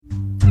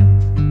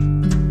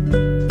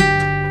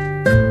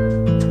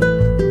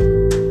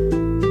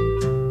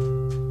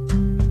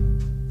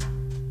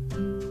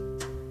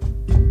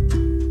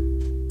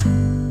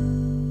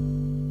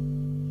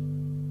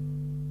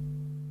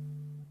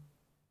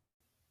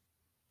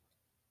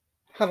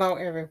Hello,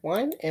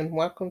 everyone, and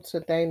welcome to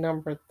day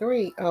number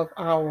 3 of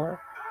our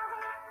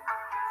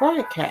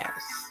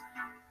broadcast.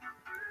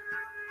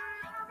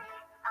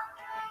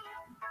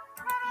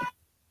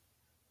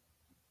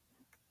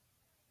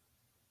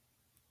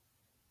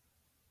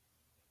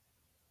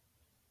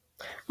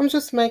 I'm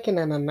just making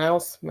an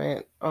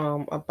announcement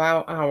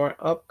about our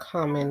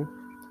upcoming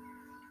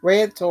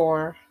Red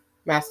Door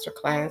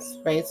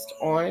Masterclass based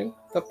on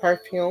the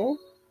perfume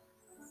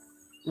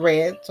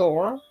Red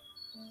Door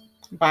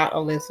by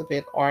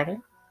Elizabeth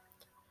Arden.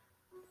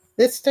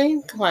 This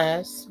theme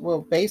class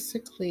will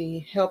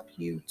basically help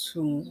you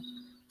to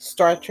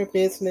start your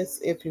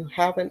business if you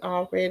haven't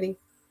already.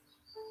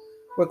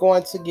 We're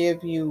going to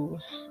give you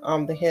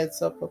the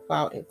heads up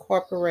about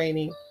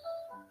incorporating,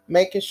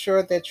 making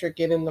sure that you're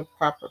getting the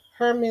proper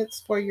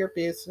permits for your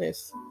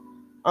business.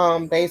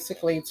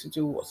 Basically, to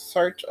do a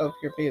search of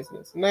your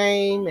business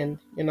name and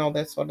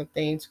that sort of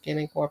thing to get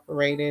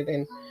incorporated,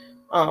 and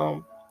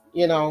um,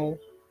 you know,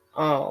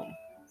 um,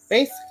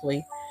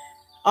 basically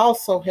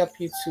also help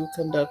you to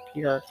conduct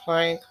your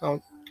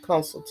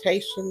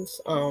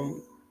consultations,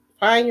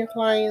 find your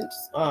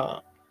clients,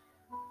 to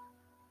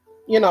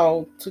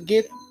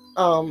get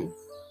um,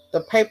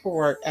 the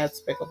paperwork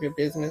aspect of your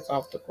business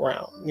off the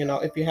ground.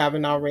 If you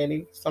haven't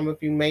already, some of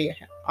you may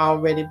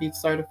already be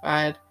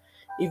certified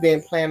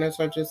event planners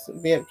or just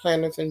event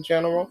planners in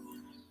general.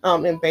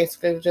 And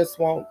basically just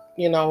want,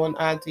 an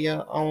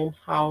idea on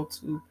how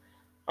to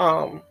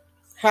um,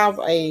 have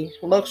a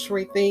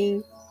luxury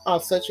theme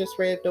such as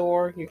Red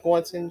Door. You're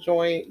going to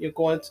enjoy it. You're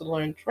going to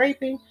learn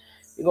draping.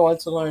 You're going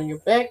to learn your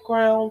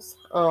backgrounds,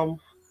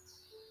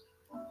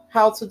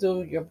 how to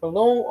do your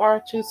balloon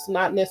arches,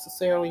 not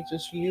necessarily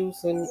just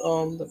using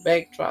the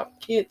backdrop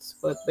kits,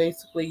 but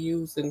basically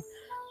using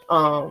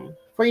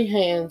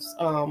freehands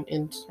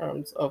in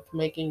terms of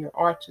making your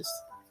arches.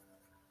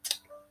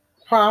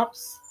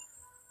 Props.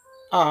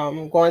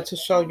 I'm going to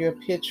show you a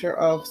picture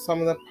of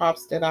some of the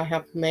props that I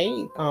have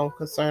made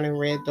concerning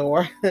Red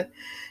Door.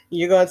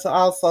 You're going to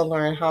also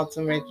learn how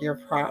to make your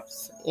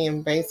props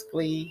and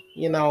basically,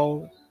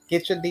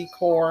 get your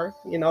decor,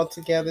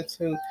 together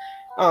to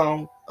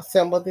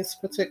assemble this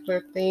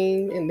particular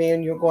theme. And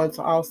then you're going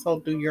to also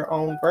do your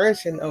own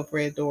version of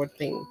Red Door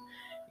theme.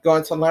 You're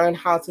going to learn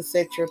how to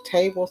set your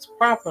tables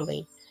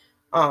properly.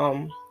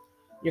 Um,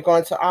 you're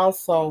going to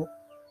also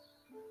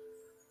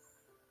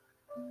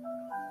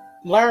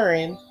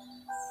learn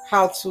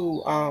how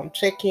to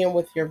check in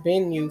with your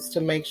venues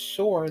to make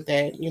sure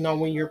that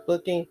when you're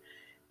booking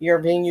your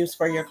venues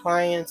for your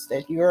clients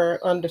that you're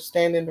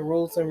understanding the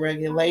rules and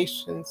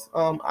regulations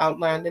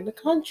outlined in the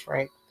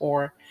contract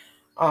for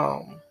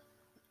um,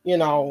 you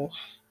know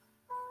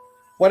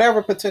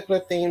whatever particular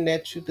theme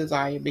that you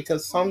desire,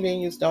 because some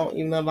venues don't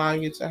even allow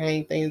you to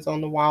hang things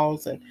on the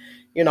walls and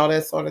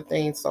that sort of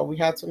thing. So we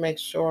have to make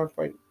sure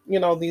for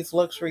these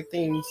luxury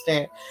themes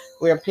that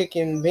we're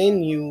picking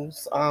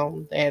venues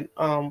that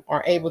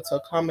are able to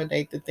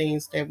accommodate the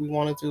things that we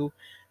want to do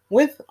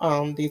with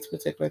these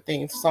particular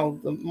things. So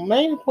the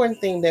main important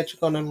thing that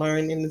you're going to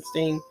learn in this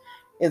theme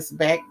is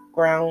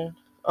background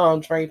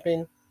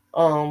draping,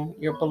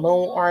 your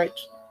balloon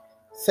arch,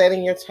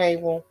 setting your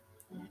table,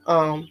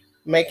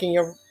 making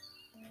your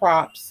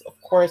props. Of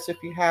course, if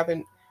you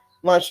haven't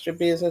launched your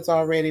business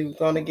already, we're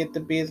going to get the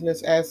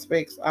business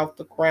aspects off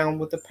the ground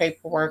with the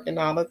paperwork and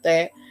all of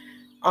that.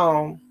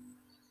 Um,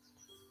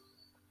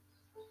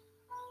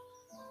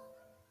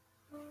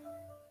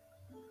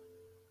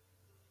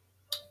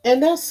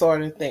 and that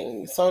sort of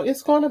thing. So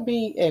it's going to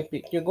be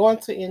epic. You're going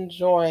to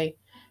enjoy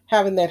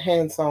having that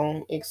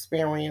hands-on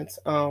experience.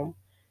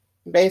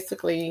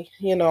 Basically,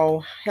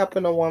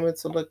 helping a woman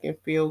to look and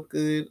feel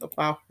good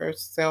about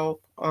herself.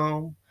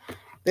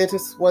 That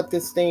is what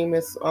this theme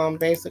is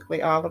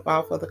basically all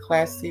about for the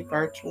classy,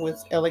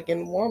 virtuous,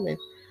 elegant woman.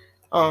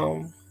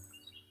 Um,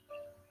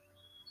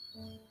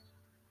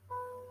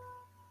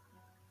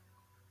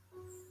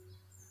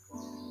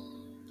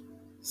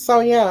 so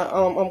yeah,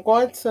 I'm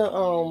going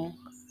to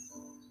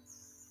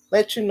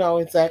let you know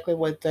exactly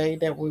what day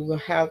that we will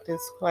have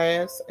this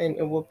class, and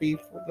it will be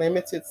for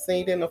limited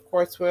seating. Of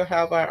course, we'll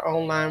have our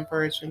online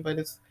version, but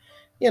it's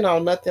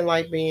nothing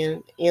like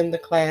being in the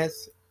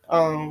class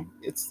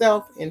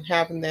itself and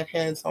having that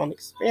hands-on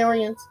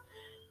experience.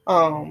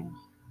 Um,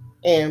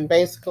 and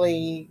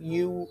basically,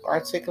 you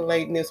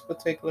articulating this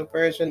particular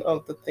version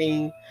of the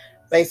theme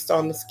based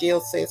on the skill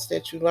sets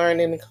that you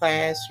learn in the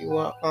class. You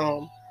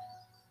will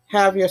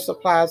have your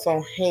supplies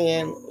on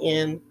hand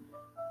in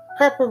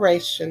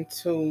preparation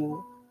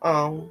to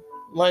um,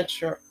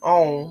 launch your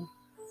own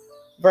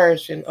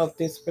version of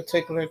this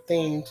particular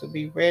theme to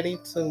be ready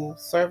to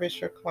service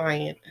your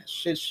client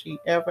should she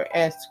ever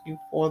ask you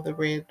for the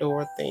Red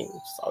Door theme.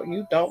 So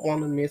you don't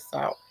want to miss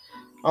out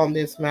on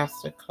this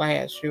master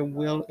class. You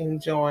will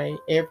enjoy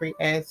every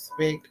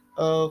aspect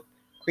of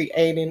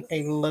creating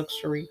a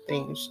luxury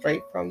theme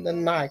straight from the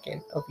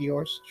noggin of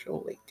yours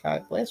truly.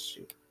 God bless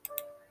you.